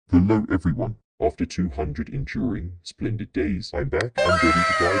Hello everyone. After 200 enduring, splendid days, I'm back and ready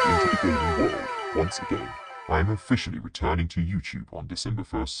to dive into the gaming world once again. I'm officially returning to YouTube on December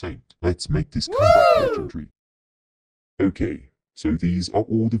 1st Saint. Let's make this comeback legendary. Okay, so these are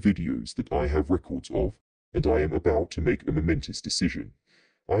all the videos that I have records of, and I am about to make a momentous decision.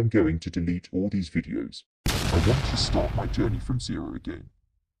 I'm going to delete all these videos. I want to start my journey from zero again.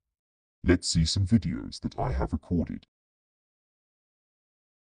 Let's see some videos that I have recorded.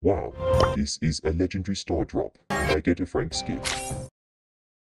 Wow, this is a legendary star drop. I get a Frank skip.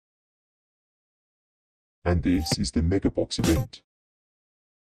 And this is the Mega Box event.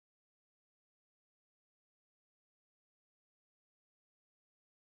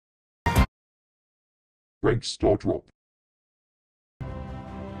 Frank star drop.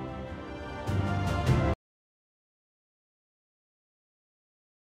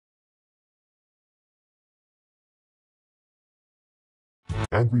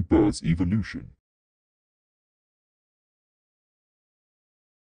 Angry Birds Evolution.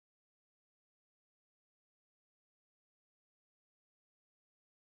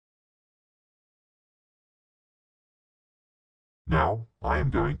 Now, I am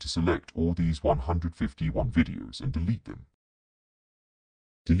going to select all these 151 videos and delete them.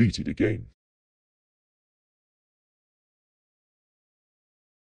 Delete it again.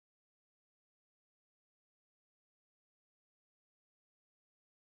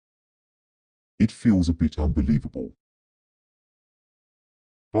 It feels a bit unbelievable.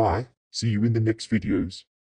 Bye, see you in the next videos.